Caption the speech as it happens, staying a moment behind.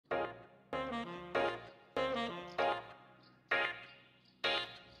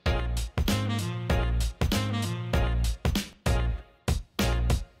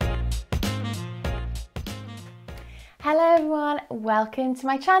Hello everyone, welcome to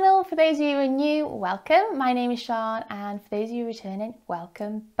my channel. For those of you who are new, welcome. My name is Sian, and for those of you returning,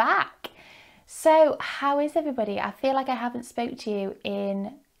 welcome back. So how is everybody? I feel like I haven't spoke to you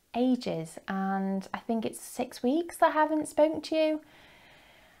in ages, and I think it's 6 weeks that I haven't spoken to you.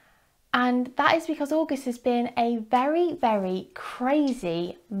 And that is because August has been a very, very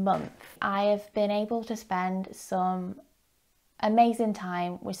crazy month. I have been able to spend some amazing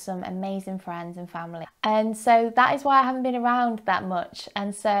time with some amazing friends and family, and so that is why I haven't been around that much.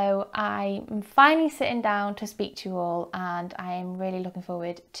 And so I'm finally sitting down to speak to you all, and I am really looking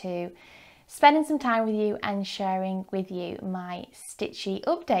forward to spending some time with you and sharing with you my stitchy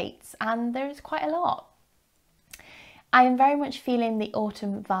updates, and there is quite a lot. I am very much feeling the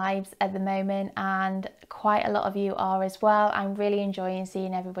autumn vibes at the moment, and quite a lot of you are as well. I'm really enjoying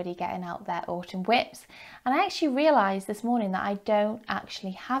seeing everybody getting out their autumn whips. And I actually realised this morning that I don't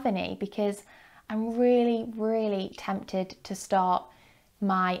actually have any, because I'm really tempted to start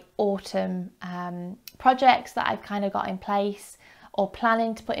my autumn projects that I've kind of got in place or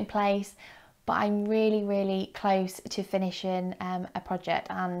planning to put in place. But I'm really close to finishing a project,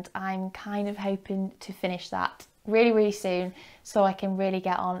 and I'm kind of hoping to finish that really soon, so I can really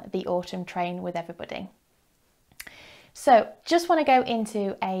get on the autumn train with everybody. So just want to go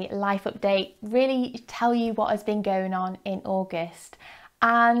into a life update, really tell you what has been going on in August.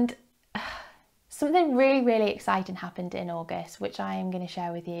 And something really exciting happened in August, which I am going to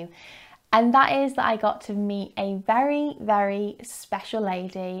share with you. And that is that I got to meet a very special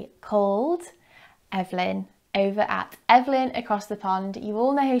lady called Evelyn over at Evelyn across the pond. You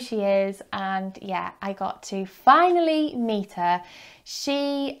all know who she is, and yeah, I got to finally meet her.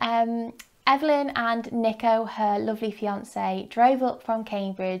 She, Evelyn and Nico, her lovely fiance, drove up from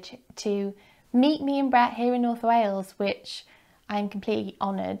Cambridge to meet me and Brett here in North Wales, which I'm completely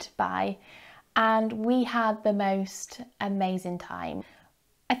honoured by, and we had the most amazing time.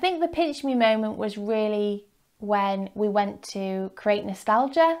 I think the pinch me moment was really when we went to create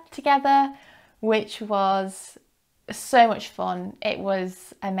nostalgia together, which was so much fun. It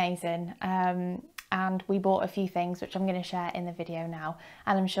was amazing. And we bought a few things which I'm going to share in the video now,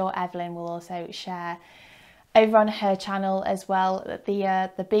 and I'm sure Evelyn will also share over on her channel as well,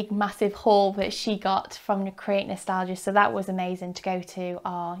 the big massive haul that she got from Create Nostalgia. So that was amazing to go to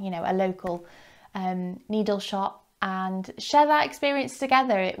our, a local needle shop and share that experience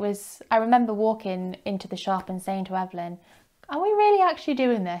together. It was, I remember walking into the shop and saying to Evelyn, are we really actually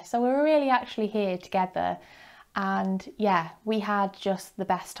doing this? Are we really actually here together? And yeah, we had just the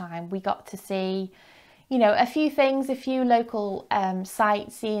best time. We got to see, a few things, a few local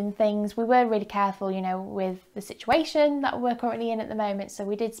sightseeing things. We were really careful, with the situation that we're currently in at the moment. So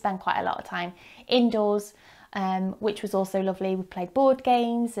we did spend quite a lot of time indoors, which was also lovely. We played board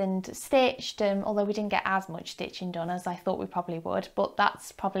games and stitched, although we didn't get as much stitching done as I thought we probably would. But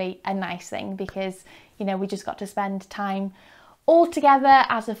that's probably a nice thing, because, we just got to spend time all together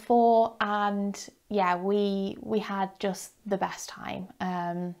as a four, and yeah, we had just the best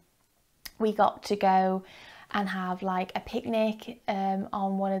time. We got to go and have like a picnic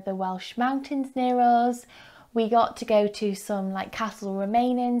on one of the Welsh mountains near us. We got to go to some like castle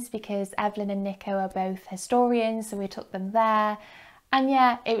remainings, because Evelyn and Nico are both historians, so we took them there. And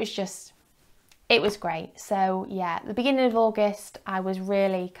yeah, it was great. So yeah, at the beginning of August, I was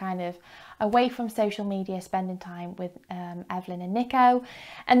really kind of away from social media, spending time with Evelyn and Nico.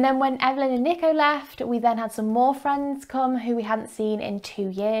 And then when Evelyn and Nico left, we then had some more friends come who we hadn't seen in 2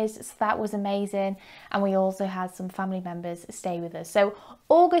 years. So that was amazing. And we also had some family members stay with us. So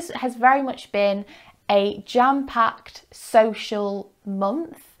August has very much been a jam-packed social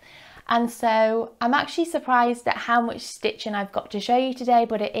month. And so I'm actually surprised at how much stitching I've got to show you today,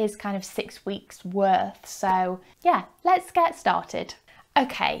 but it is kind of 6 weeks worth. So yeah, let's get started.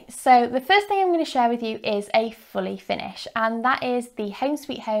 Okay, so the first thing I'm going to share with you is a fully finish, and that is the Home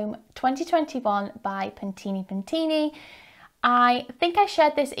Sweet Home 2021 by puntinipuntini. I think I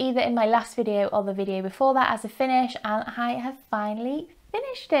shared this either in my last video or the video before that as a finish, and I have finally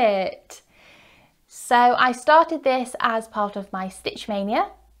finished it. So I started this as part of my Stitch Mania,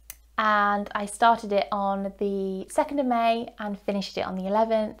 and I started it on the 2nd of May and finished it on the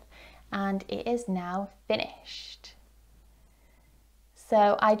 11th, and it is now finished.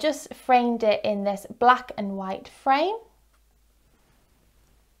 So I just framed it in this black and white frame.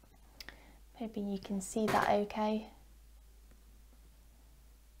 Maybe you can see that okay.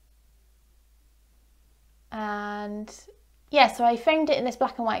 And yeah, so I framed it in this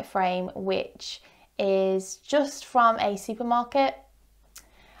black and white frame, which is just from a supermarket.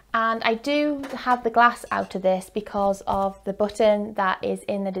 And I do have the glass out of this because of the button that is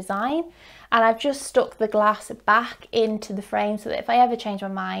in the design. And I've just stuck the glass back into the frame so that if I ever change my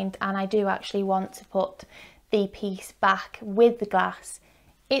mind and I do actually want to put the piece back with the glass,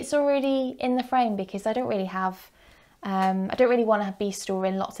 it's already in the frame, because I don't really have, I don't really want to be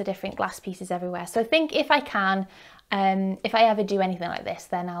storing lots of different glass pieces everywhere. So I think if I can, if I ever do anything like this,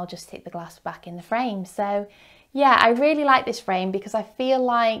 then I'll just stick the glass back in the frame. So yeah, I really like this frame because I feel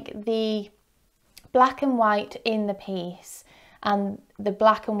like the black and white in the piece and the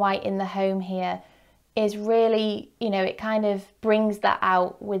black and white in the home here is really, you know, it kind of brings that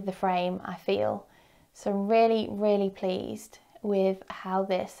out with the frame, I feel. So I'm really, really pleased with how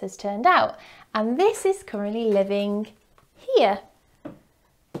this has turned out. And this is currently living here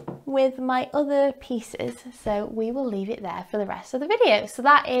with my other pieces. So we will leave it there for the rest of the video. So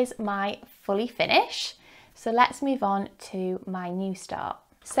that is my fully finish. So let's move on to my new start.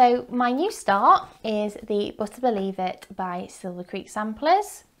 So my new start is the Butter Believe It by Silver Creek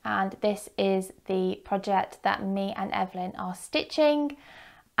Samplers. And this is the project that me and Evelyn are stitching.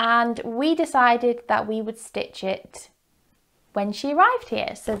 And we decided that we would stitch it when she arrived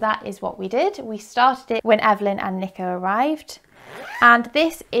here. So that is what we did. We started it when Evelyn and Nico arrived. And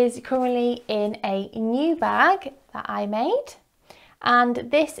this is currently in a new bag that I made. And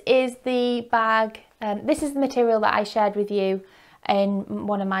this is the bag, this is the material that I shared with you in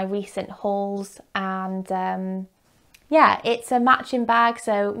one of my recent hauls. And yeah, it's a matching bag.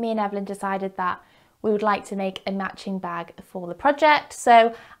 So me and Evelyn decided that we would like to make a matching bag for the project.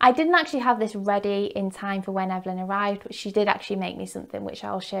 So I didn't actually have this ready in time for when Evelyn arrived, but she did actually make me something which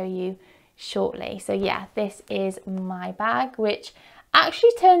I'll show you shortly. So yeah, this is my bag, which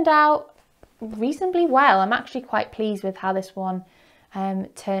actually turned out reasonably well. I'm actually quite pleased with how this one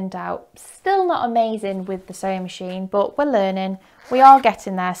turned out. Still not amazing with the sewing machine, but we're learning. We are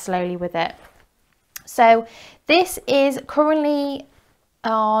getting there slowly with it. So this is currently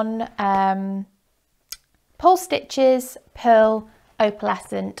on Pole Stitches Pearl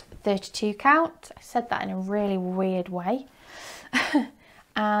Opalescent 32 count. I said that in a really weird way.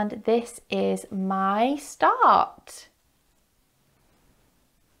 And this is my start.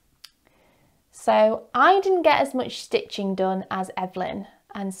 So I didn't get as much stitching done as Evelyn,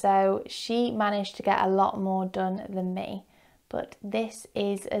 and so she managed to get a lot more done than me, but this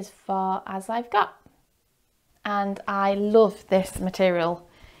is as far as I've got. And I love this material.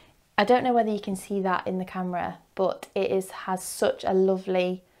 I don't know whether you can see that in the camera, but it has such a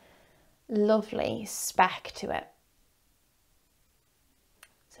lovely, lovely spec to it.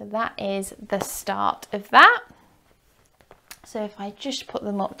 So that is the start of that. So if I just put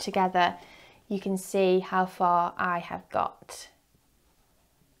them up together, you can see how far I have got.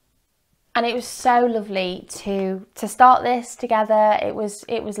 And it was so lovely to start this together. It was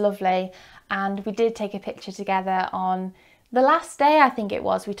lovely. And we did take a picture together on the last day, I think it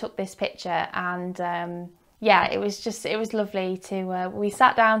was. We took this picture, and yeah, it was lovely to, we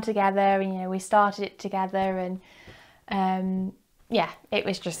sat down together and, you know, we started it together, and yeah, it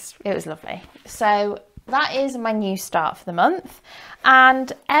was lovely. So that is my new start for the month.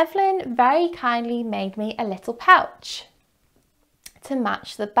 And Evelyn very kindly made me a little pouch to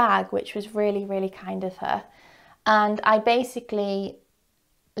match the bag, which was really, really kind of her. And I basically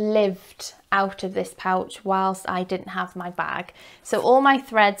lived out of this pouch whilst I didn't have my bag. So all my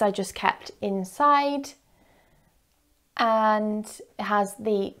threads I just kept inside, and it has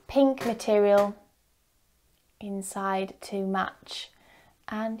the pink material inside to match.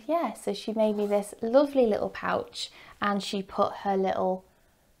 And yeah, so she made me this lovely little pouch, and she put her little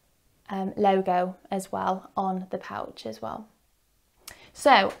logo as well on the pouch as well.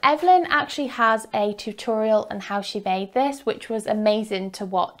 So Evelyn actually has a tutorial on how she made this, which was amazing to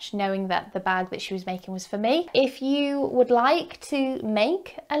watch, knowing that the bag that she was making was for me. If you would like to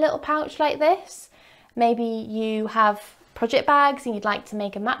make a little pouch like this, maybe you have project bags and you'd like to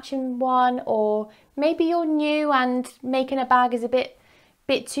make a matching one, or maybe you're new and making a bag is a bit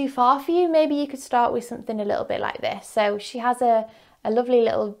too far for you, maybe you could start with something a little bit like this. So she has a lovely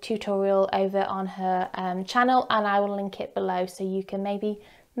little tutorial over on her channel, and I will link it below so you can maybe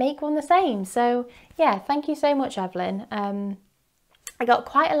make one the same. So yeah, thank you so much, Evelyn. I got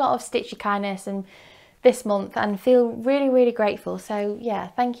quite a lot of stitchy kindness and this month, and feel really, really grateful. So yeah,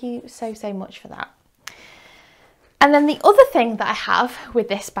 thank you so much for that. And then the other thing that I have with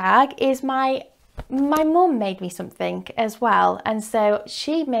this bag is my mum made me something as well, and so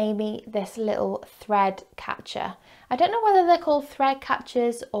she made me this little thread catcher. I don't know whether they're called thread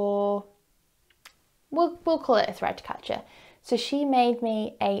catchers, or we'll call it a thread catcher. So she made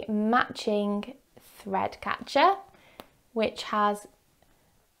me a matching thread catcher, which has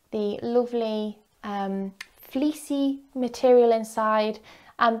the lovely fleecy material inside,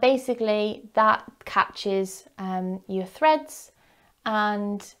 and basically that catches your threads.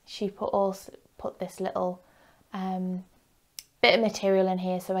 And she also put this little bit of material in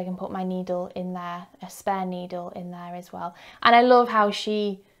here so I can put my needle in there, a spare needle in there as well. And I love how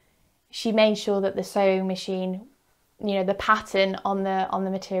she made sure that the sewing machine, you know, the pattern on the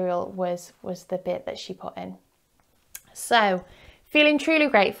material was the bit that she put in. So feeling truly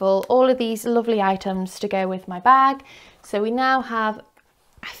grateful, all of these lovely items to go with my bag. So we now have,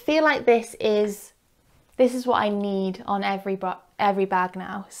 I feel like this is what I need on every bag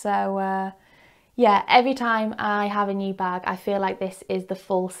now. So yeah, every time I have a new bag, I feel like this is the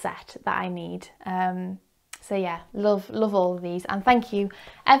full set that I need. So yeah, love all of these. And thank you,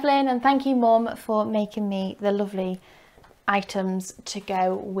 Evelyn, and thank you, Mum, for making me the lovely items to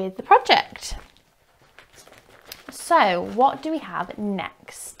go with the project. So what do we have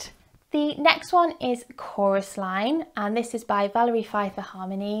next? The next one is Chorus Line, and this is by Valerie Pfeiffer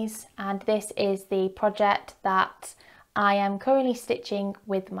Harmonies, and this is the project that I am currently stitching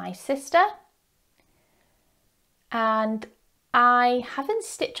with my sister. And I haven't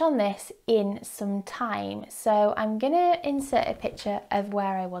stitched on this in some time, so I'm going to insert a picture of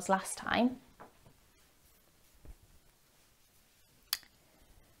where I was last time.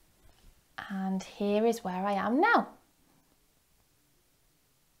 And here is where I am now.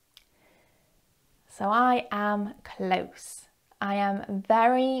 So I am close. I am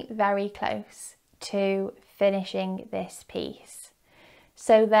very, very close to finishing this piece.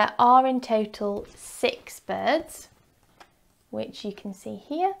 So there are in total 6 birds, which you can see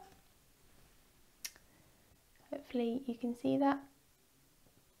here. Hopefully you can see that.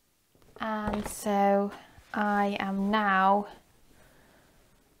 And so I am now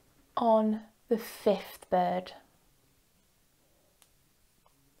on the 5th bird.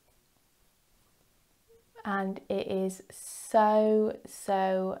 And it is so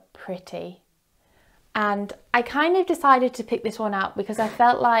pretty. And I kind of decided to pick this one out because I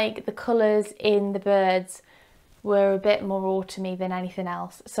felt like the colours in the birds were a bit more autumny than anything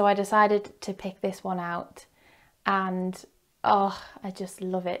else. So I decided to pick this one out, and oh, I just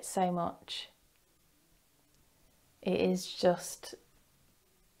love it so much. It is just,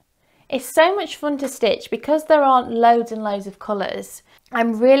 it's so much fun to stitch because there aren't loads and loads of colours.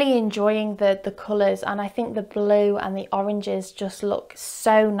 I'm really enjoying the colours, and I think the blue and the oranges just look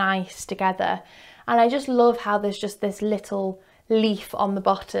so nice together. And I just love how there's just this little leaf on the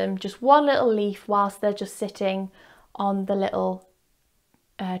bottom, just one little leaf whilst they're just sitting on the little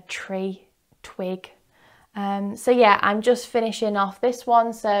tree twig. So yeah, I'm just finishing off this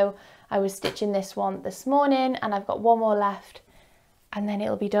one. So I was stitching this one this morning and I've got one more left and then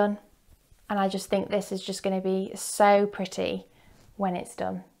it'll be done. And I just think this is just going to be so pretty when it's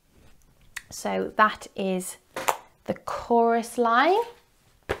done. So that is the Chorus Line.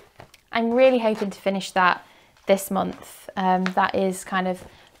 I'm really hoping to finish that this month. That is kind of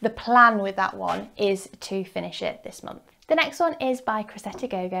the plan with that one, is to finish it this month. The next one is by Crocetta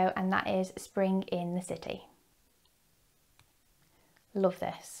Gogo, and that is Spring in the City. Love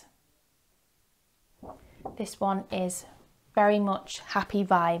this. This one is very much happy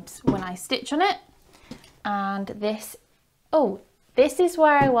vibes when I stitch on it. And this, oh, this is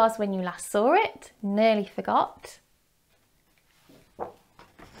where I was when you last saw it. Nearly forgot.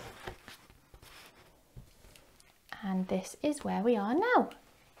 And this is where we are now.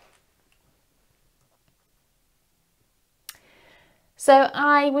 So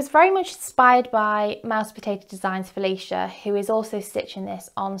I was very much inspired by Mouse Potato Designs Felicia, who is also stitching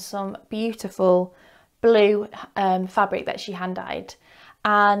this on some beautiful blue fabric that she hand dyed.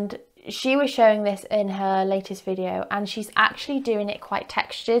 And she was showing this in her latest video, and she's actually doing it quite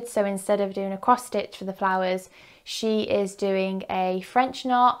textured. So instead of doing a cross stitch for the flowers, she is doing a French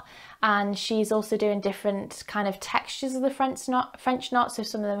knot, and she's also doing different kind of textures of the French knot. So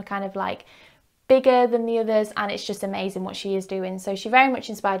some of them are kind of like bigger than the others, and it's just amazing what she is doing. So she very much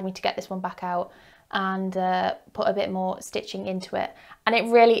inspired me to get this one back out and put a bit more stitching into it. And it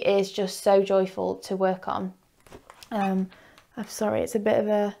really is just so joyful to work on. I'm sorry, it's a bit of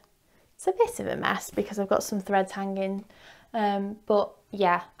a mess because I've got some threads hanging. But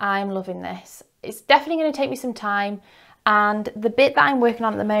yeah, I'm loving this. It's definitely going to take me some time. And the bit that I'm working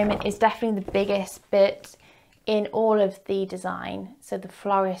on at the moment is definitely the biggest bit in all of the design. So the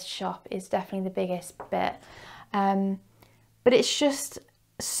florist shop is definitely the biggest bit. But it's just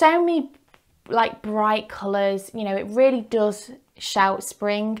so many like bright colours, you know, it really does shout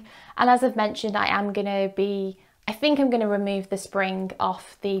spring. And as I've mentioned, I think I'm going to remove the spring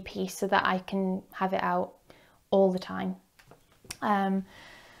off the piece so that I can have it out all the time.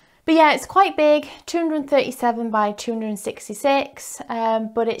 But yeah, it's quite big, 237 by 266,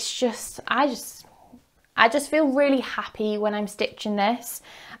 but it's just, I just feel really happy when I'm stitching this.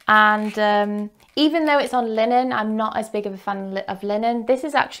 And even though it's on linen, I'm not as big of a fan of linen. This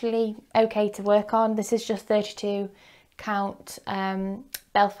is actually okay to work on. This is just 32 count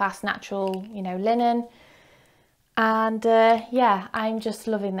Belfast natural, you know, linen. And yeah, I'm just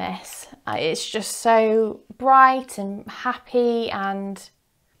loving this. It's just so bright and happy, and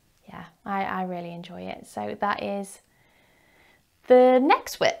yeah, I really enjoy it. So that is the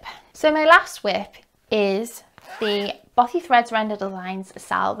next WIP. So my last WIP is the Bothy Threads Wrendale Designs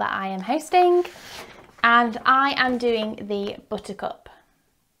sale that I am hosting, and I am doing the Buttercup.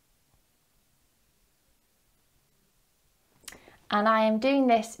 And I am doing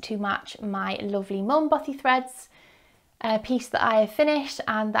this to match my lovely mum Bothy Threads piece that I have finished,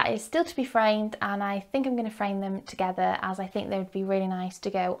 and that is still to be framed, and I think I'm going to frame them together, as I think they would be really nice to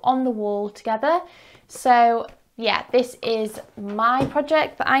go on the wall together. So yeah, this is my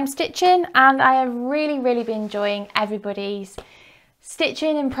project that I'm stitching, and I have really been enjoying everybody's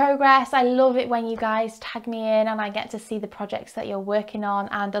stitching in progress. I love it when you guys tag me in and I get to see the projects that you're working on,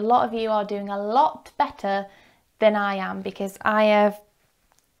 and a lot of you are doing a lot better than I am, because I have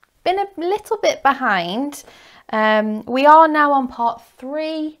been a little bit behind. We are now on part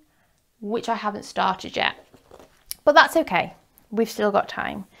 3, which I haven't started yet, but that's okay, we've still got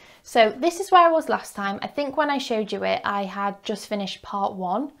time. So this is where I was last time. I think when I showed you it, I had just finished part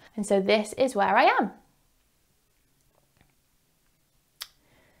 1, and so this is where I am.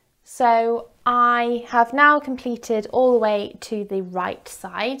 So I have now completed all the way to the right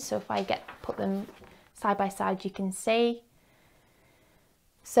side. So if I put them side by side, you can see.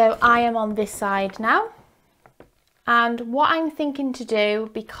 So I am on this side now. And what I'm thinking to do,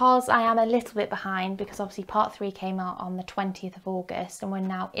 because I am a little bit behind, because obviously part 3 came out on the 20th of August and we're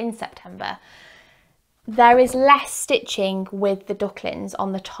now in September, there is less stitching with the ducklings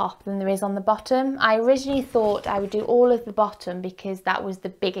on the top than there is on the bottom. I originally thought I would do all of the bottom because that was the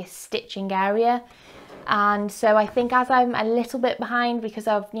biggest stitching area. And so I think as I'm a little bit behind because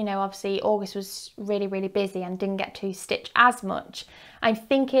of, you know, obviously August was really busy and didn't get to stitch as much, I'm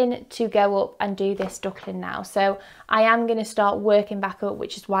thinking to go up and do this duckling now. So I am going to start working back up,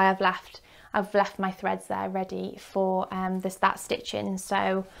 which is why I've left my threads there ready for that stitching.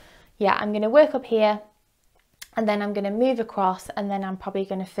 So yeah, I'm going to work up here and then I'm going to move across, and then I'm probably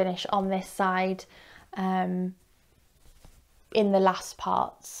going to finish on this side in the last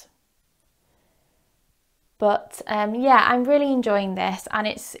parts. But yeah, I'm really enjoying this, and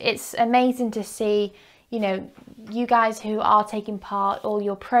it's amazing to see, you know, you guys who are taking part, all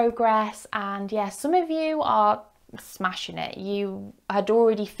your progress. And yeah, some of you are smashing it. You had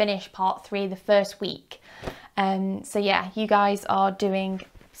already finished part 3 the first week. So yeah, you guys are doing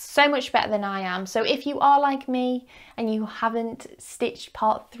so much better than I am. So if you are like me and you haven't stitched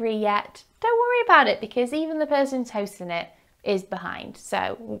part 3 yet, don't worry about it, because even the person who's hosting it is behind.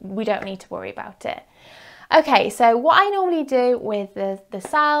 So we don't need to worry about it. Okay, so what I normally do with the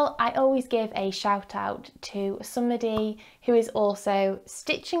sale, I always give a shout out to somebody who is also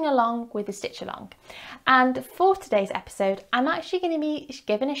stitching along with the stitch along. And for today's episode, I'm actually going to be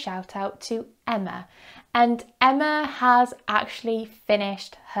giving a shout out to Emma. And Emma has actually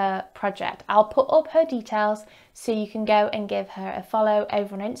finished her project. I'll put up her details so you can go and give her a follow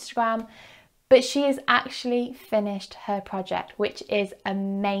over on Instagram. But she has actually finished her project, which is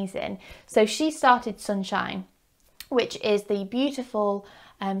amazing. So she started Sunshine, which is the beautiful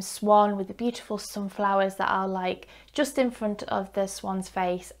swan with the beautiful sunflowers that are like just in front of the swan's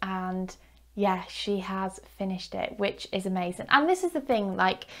face. And yeah, she has finished it, which is amazing. And this is the thing,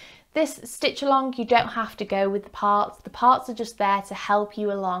 like this stitch along, you don't have to go with the parts. The parts are just there to help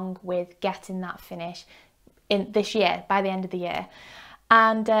you along with getting that finish in this year, by the end of the year.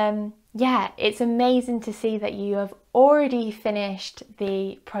 And yeah, it's amazing to see that you have already finished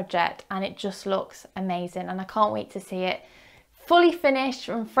the project, and it just looks amazing, and I can't wait to see it fully finished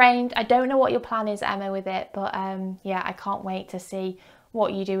and framed. I don't know what your plan is, Emma, with it, but yeah, I can't wait to see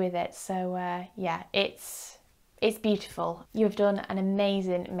what you do with it. So yeah, it's beautiful. You've done an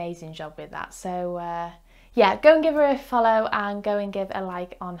amazing job with that. So yeah, go and give her a follow and go and give a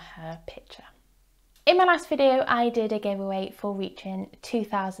like on her picture. In my last video, I did a giveaway for reaching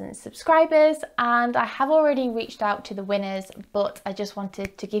 2,000 subscribers, and I have already reached out to the winners, but I just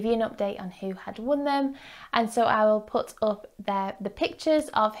wanted to give you an update on who had won them. And so I will put up there the pictures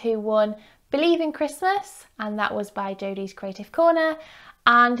of who won Believe in Christmas, and that was by Jodie's Creative Corner.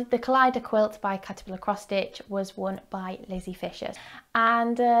 And the Collider quilt by Caterpillar Cross Stitch was won by Lizzie Fisher.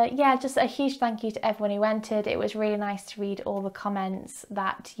 And yeah, just a huge thank you to everyone who entered. It was really nice to read all the comments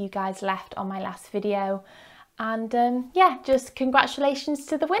that you guys left on my last video. And yeah, just congratulations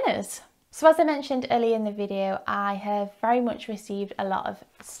to the winners. So as I mentioned earlier in the video, I have very much received a lot of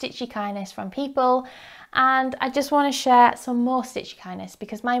stitchy kindness from people, and I just want to share some more stitchy kindness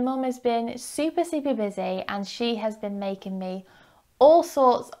because my mum has been super busy and she has been making me all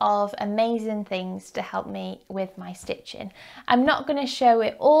sorts of amazing things to help me with my stitching. I'm not going to show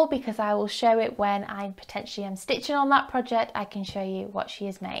it all because I will show it when I potentially am stitching on that project. I can show you what she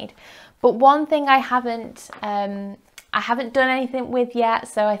has made. But one thing I haven't done anything with yet,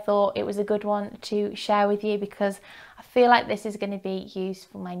 so I thought it was a good one to share with you because I feel like this is going to be used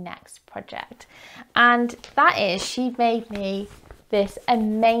for my next project. And that is, she made me this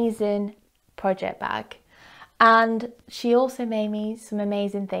amazing project bag. And she also made me some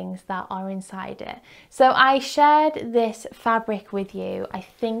amazing things that are inside it. So I shared this fabric with you, I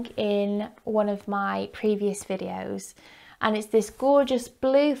think in one of my previous videos. And it's this gorgeous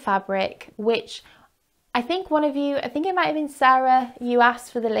blue fabric, which I think one of you, I think it might have been Sarah, you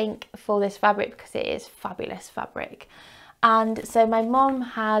asked for the link for this fabric because it is fabulous fabric. And so my mum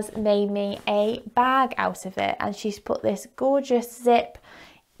has made me a bag out of it, and she's put this gorgeous zip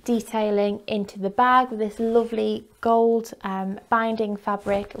detailing into the bag with this lovely gold binding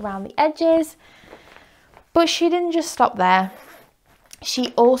fabric around the edges. But she didn't just stop there. She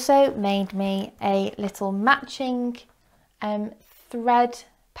also made me a little matching thread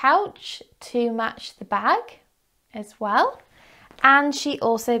pouch to match the bag as well. And she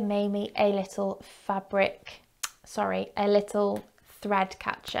also made me a little a little thread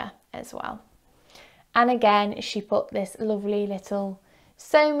catcher as well. And again, she put this lovely little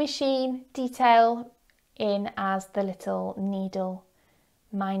sewing machine detail in as the little needle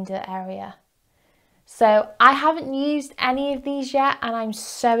minder area. So I haven't used any of these yet, and I'm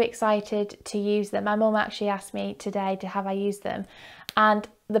so excited to use them. My mum actually asked me today to have I used them, and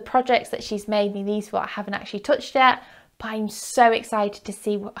the projects that she's made me these for I haven't actually touched yet, but I'm so excited to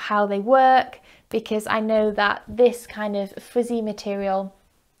see how they work because I know that this kind of fuzzy material,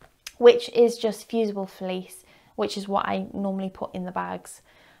 which is just fusible fleece, which is what I normally put in the bags,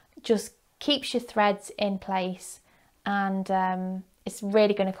 just keeps your threads in place, and it's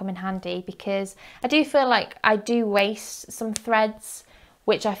really going to come in handy because I do feel like I do waste some threads,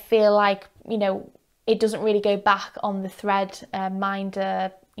 which I feel like, you know, it doesn't really go back on the thread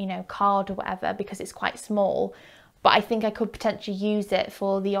minder, you know, card or whatever because it's quite small. But I think I could potentially use it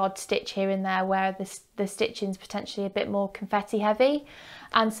for the odd stitch here and there where the stitching's potentially a bit more confetti heavy.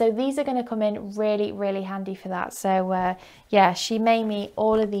 And so these are going to come in really handy for that. So yeah, she made me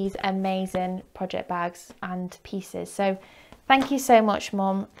all of these amazing project bags and pieces. So thank you so much,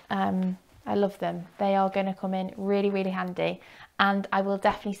 Mum. I love them. They are going to come in really handy. And I will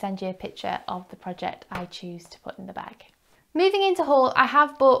definitely send you a picture of the project I choose to put in the bag. Moving into haul, I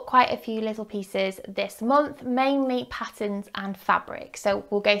have bought quite a few little pieces this month, mainly patterns and fabric. So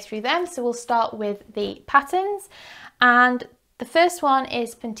we'll go through them. So we'll start with the patterns. And the first one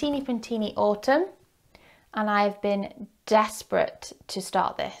is Puntini Autumn. And I've been desperate to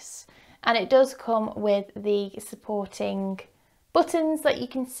start this. And it does come with the supporting buttons that you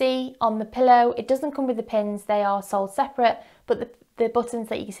can see on the pillow. It doesn't come with the pins, they are sold separate, but the buttons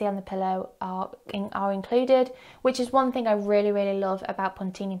that you can see on the pillow are included, which is one thing I really love about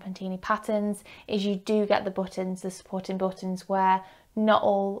Puntini patterns, is you do get the buttons, the supporting buttons, where not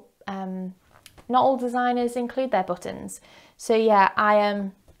all designers include their buttons. So yeah,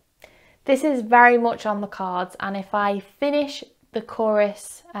 this is very much on the cards, and if I finish the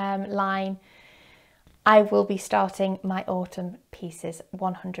chorus line, I will be starting my autumn pieces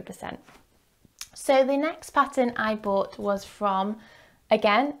 100%. So the next pattern I bought was from,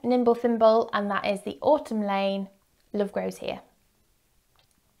 again, Nimble Thimble, and that is the Autumn Lane, Love Grows Here.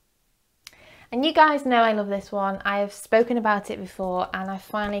 And you guys know I love this one. I have spoken about it before and I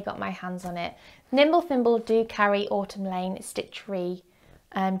finally got my hands on it. Nimble Thimble do carry Autumn Lane stitchery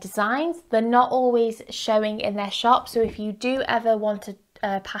designs. They're not always showing in their shop, so if you do ever want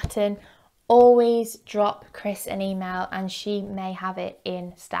a pattern, always drop Chris an email and she may have it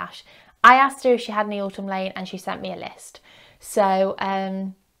in stash. I asked her if she had any Autumn Lane and she sent me a list. So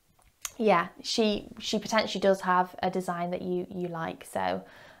yeah, she potentially does have a design that you like, so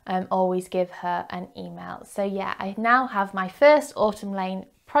always give her an email. So yeah, I now have my first Autumn Lane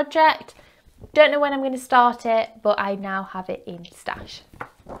project. Don't know when I'm going to start it, but I now have it in stash.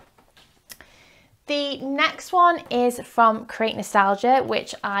 The next one is from Create Nostalgia,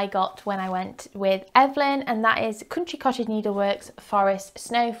 which I got when I went with Evelyn, and that is Country Cottage Needleworks Forest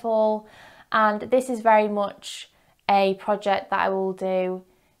Snowfall. And this is very much a project that I will do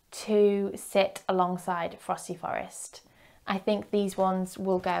to sit alongside Frosty Forest. I think these ones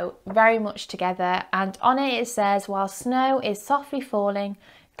will go very much together, and on it says, while snow is softly falling,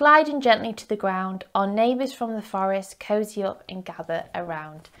 gliding gently to the ground, our neighbours from the forest cozy up and gather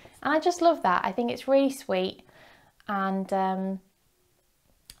around. And I just love that. I think it's really sweet, and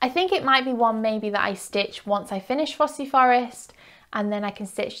I think it might be one maybe that I stitch once I finish Frosty Forest, and then I can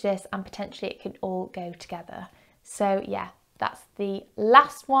stitch this and potentially it could all go together. So yeah, that's the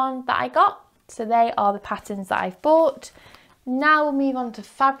last one that I got. So they are the patterns that I've bought. Now we'll move on to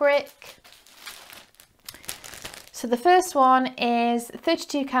fabric. So the first one is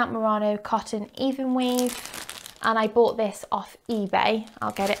 32 count Murano cotton even weave, and I bought this off eBay.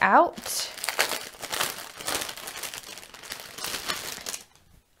 I'll get it out.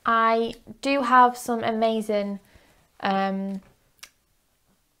 I do have some amazing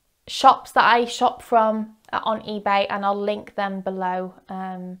shops that I shop from on eBay, and I'll link them below.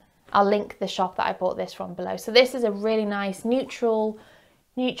 I'll link the shop that I bought this from below. So this is a really nice neutral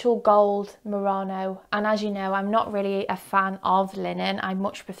gold Murano, and as you know, I'm not really a fan of linen. I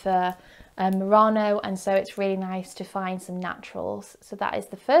much prefer Murano, and so it's really nice to find some naturals. So that is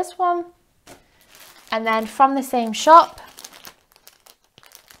the first one. And then from the same shop,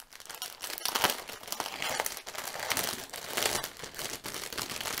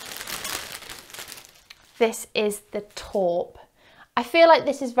 this is the taupe. I feel like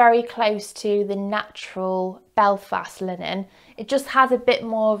this is very close to the natural Belfast linen. It just has a bit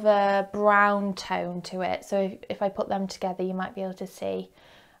more of a brown tone to it. So if I put them together, you might be able to see.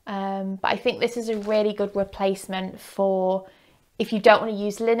 But I think this is a really good replacement for if you don't want to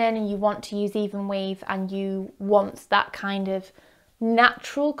use linen and you want to use even weave and you want that kind of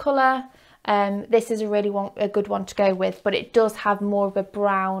natural colour. This is a good one to go with, but it does have more of a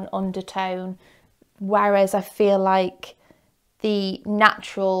brown undertone, whereas I feel like the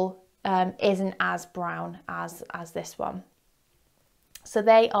natural isn't as brown as this one. So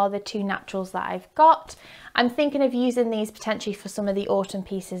they are the two naturals that I've got. I'm thinking of using these potentially for some of the autumn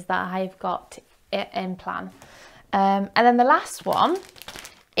pieces that I've got in plan. And then the last one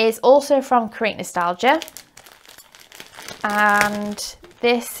is also from Create Nostalgia, and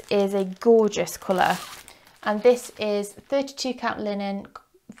this is a gorgeous colour, and this is 32 count linen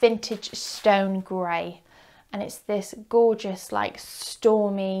Vintage Stone Grey. And it's this gorgeous, like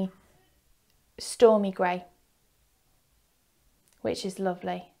stormy grey, which is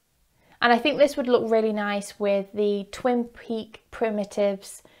lovely. And I think this would look really nice with the Twin Peak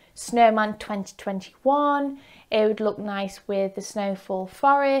Primitives Snowman 2021. It would look nice with the Snowfall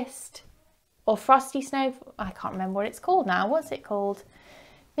Forest or Frosty Snow. I can't remember what it's called now. What's it called?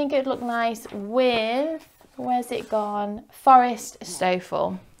 I think it would look nice with, where's it gone? Forest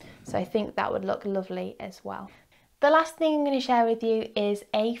Snowfall. So I think that would look lovely as well. The last thing I'm going to share with you is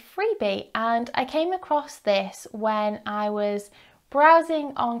a freebie, and I came across this when I was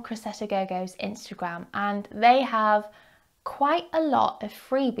browsing on Crocetta Gogo's Instagram, and they have quite a lot of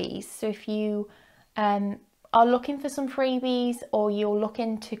freebies. So if you are looking for some freebies, or you're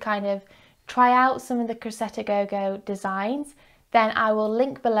looking to kind of try out some of the Crocetta Gogo designs, then I will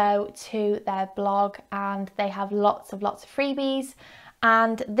link below to their blog, and they have lots of freebies.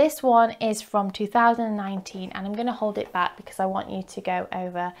 And this one is from 2019, and I'm going to hold it back because I want you to go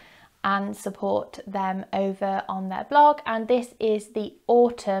over and support them over on their blog. And this is the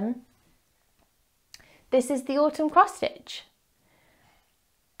autumn. This is the autumn cross stitch,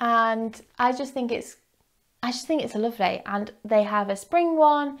 and I just think it's lovely. And they have a spring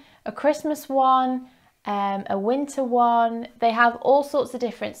one, a Christmas one, a winter one. They have all sorts of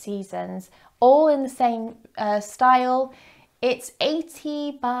different seasons, all in the same style. It's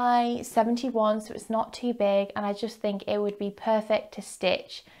 80 by 71, so it's not too big, and I just think it would be perfect to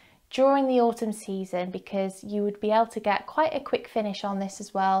stitch during the autumn season because you would be able to get quite a quick finish on this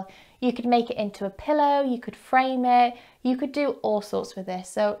as well. You could make it into a pillow, you could frame it, you could do all sorts with this.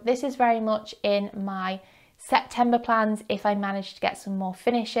 So this is very much in my September plans if I manage to get some more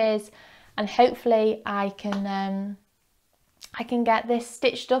finishes, and hopefully I can get this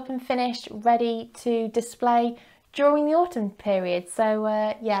stitched up and finished, ready to display during the autumn period. So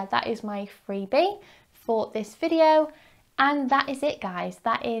yeah, that is my freebie for this video, and that is it, guys.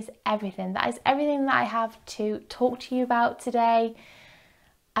 That is everything. That is everything that I have to talk to you about today,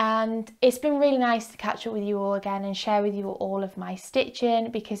 and it's been really nice to catch up with you all again and share with you all of my stitching,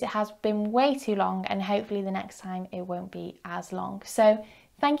 because it has been way too long, and hopefully the next time it won't be as long. So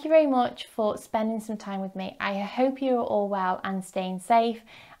Thank you very much for spending some time with me. I hope you're all well and staying safe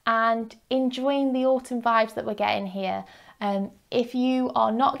and enjoying the autumn vibes that we're getting here. If you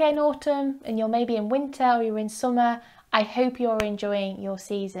are not getting autumn and you're maybe in winter or you're in summer, I hope you're enjoying your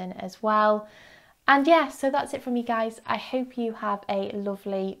season as well. And yeah, so that's it from me guys. I hope you have a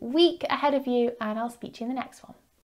lovely week ahead of you and I'll speak to you in the next one.